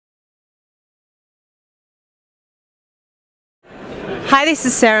Hi, this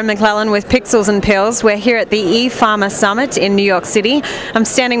is Sarah McClellan with Pixels and Pills. We're here at the ePharma Summit in New York City. I'm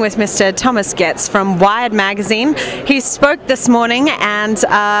standing with Mr. Thomas Goetz from Wired magazine. He spoke this morning and,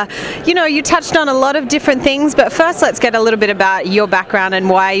 you touched on a lot of different things, but first let's get a little bit about your background and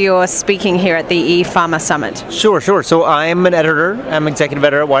why you're speaking here at the ePharma Summit. Sure. So I'm an editor. I'm executive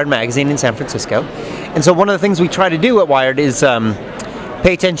editor at Wired magazine in San Francisco. And so one of the things we try to do at Wired is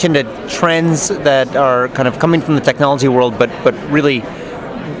pay attention to trends that are kind of coming from the technology world, but really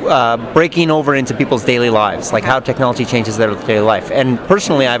breaking over into people's daily lives, like how technology changes their daily life. And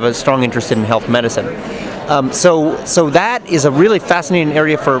personally, I have a strong interest in health medicine. So that is a really fascinating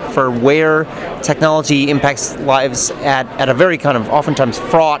area for where technology impacts lives at a very kind of oftentimes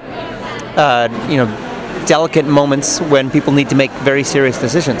fraught, delicate moments when people need to make very serious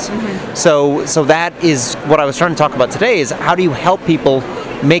decisions. Mm-hmm. So that is what I was trying to talk about today, is how do you help people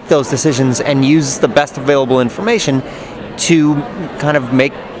make those decisions and use the best available information to kind of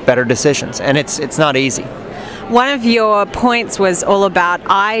make better decisions. And it's not easy. One of your points was all about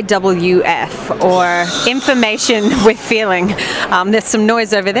I.W.F, or information with feeling. There's some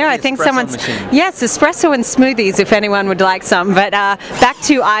noise over there. I think someone's machine. Yes, espresso and smoothies if anyone would like some. But back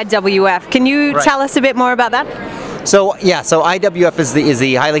to I.W.F. Can you tell us a bit more about that? So I.W.F is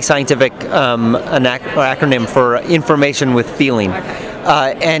the highly scientific acronym for information with feeling.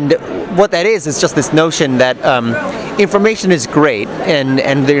 And what that is just this notion that information is great,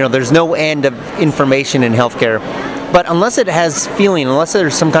 and there's no end of information in healthcare, but unless it has feeling, unless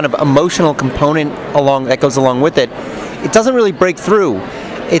there's some kind of emotional component that goes along with it, it doesn't really break through.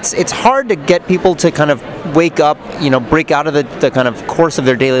 It's hard to get people to kind of wake up, break out of the kind of course of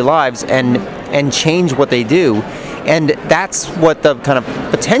their daily lives and change what they do. And that's what the kind of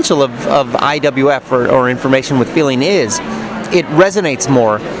potential of I.W.F or information with feeling is. It resonates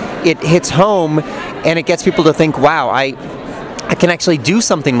more, it hits home, and it gets people to think, wow, I can actually do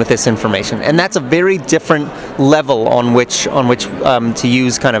something with this information. And that's a very different level on which to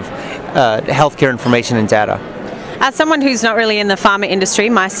use kind of healthcare information and data. As someone who's not really in the pharma industry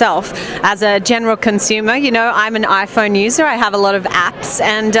myself, as a general consumer, I'm an iPhone user. I have a lot of apps,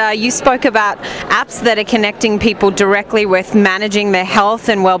 and you spoke about apps that are connecting people directly with managing their health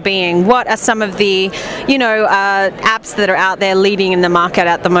and well-being. What are some of the, apps that are out there leading in the market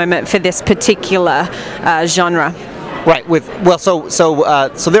at the moment for this particular genre? Right. So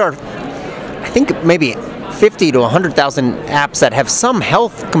there are, I think, maybe 50 to 100,000 apps that have some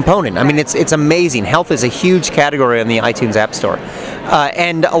health component. I mean, it's amazing. Health is a huge category on the iTunes App Store,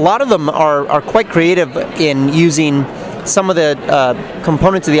 and a lot of them are quite creative in using some of the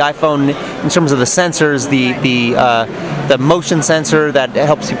components of the iPhone in terms of the sensors, the motion sensor that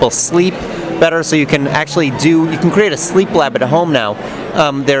helps people sleep better. So you can create a sleep lab at home now.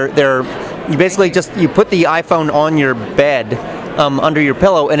 You basically you put the iPhone on your bed, under your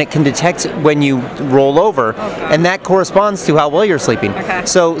pillow, and it can detect when you roll over, and that corresponds to how well you're sleeping. Okay.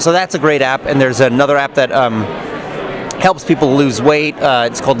 So that's a great app. And there's another app that helps people lose weight.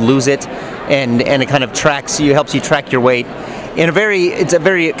 It's called Lose It, and it kind of helps you track your weight. It's a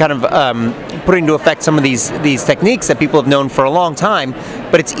very kind of putting into effect some of these techniques that people have known for a long time,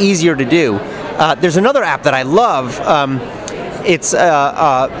 but it's easier to do. There's another app that I love. It's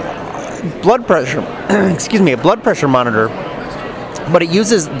blood pressure. Excuse me, a blood pressure monitor. But it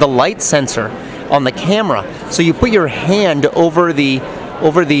uses the light sensor on the camera. So you put your hand over the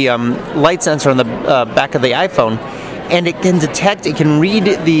light sensor on the back of the iPhone, and it can read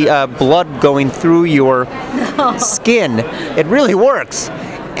the blood going through your skin. It really works.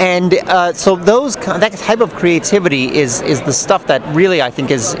 And so that type of creativity is the stuff that really, I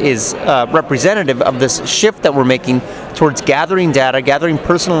think, is representative of this shift that we're making towards gathering data, gathering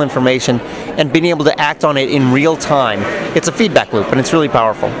personal information, and being able to act on it in real time. It's a feedback loop, and it's really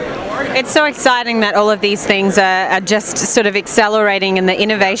powerful. It's so exciting that all of these things are just sort of accelerating, and the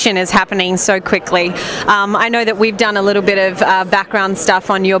innovation is happening so quickly. I know that we've done a little bit of background stuff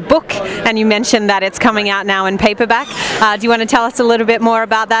on your book, and you mentioned that it's coming out now in paperback. Do you want to tell us a little bit more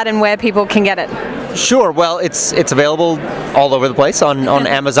about that and where people can get it? Sure. Well, it's available all over the place on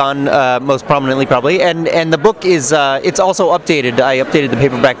Amazon, most prominently probably, and the book is it's also updated. I updated the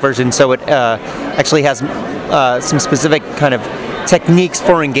paperback version, so it actually has some specific kind of techniques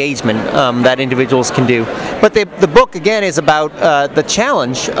for engagement that individuals can do. But the book, again, is about the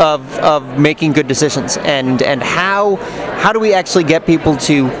challenge of making good decisions, and how do we actually get people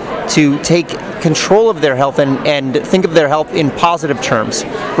to to take control of their health and think of their health in positive terms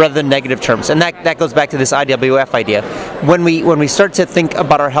rather than negative terms. And that goes back to this I.W.F. idea. When we start to think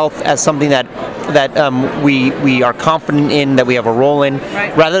about our health as something that we are confident in, that we have a role in,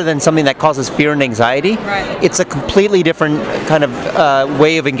 right, rather than something that causes fear and anxiety, right, it's a completely different kind of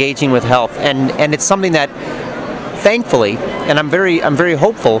way of engaging with health, and it's something that, thankfully, and I'm very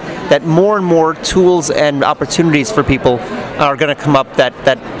hopeful that more and more tools and opportunities for people are going to come up that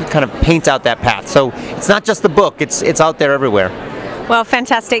kind of paints out that path. So it's not just the book; it's out there everywhere. Well,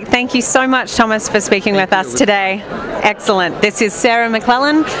 fantastic. Thank you so much, Thomas, for speaking with us today. Excellent. This is Sarah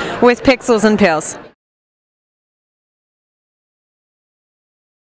McClellan with Pixels and Pills.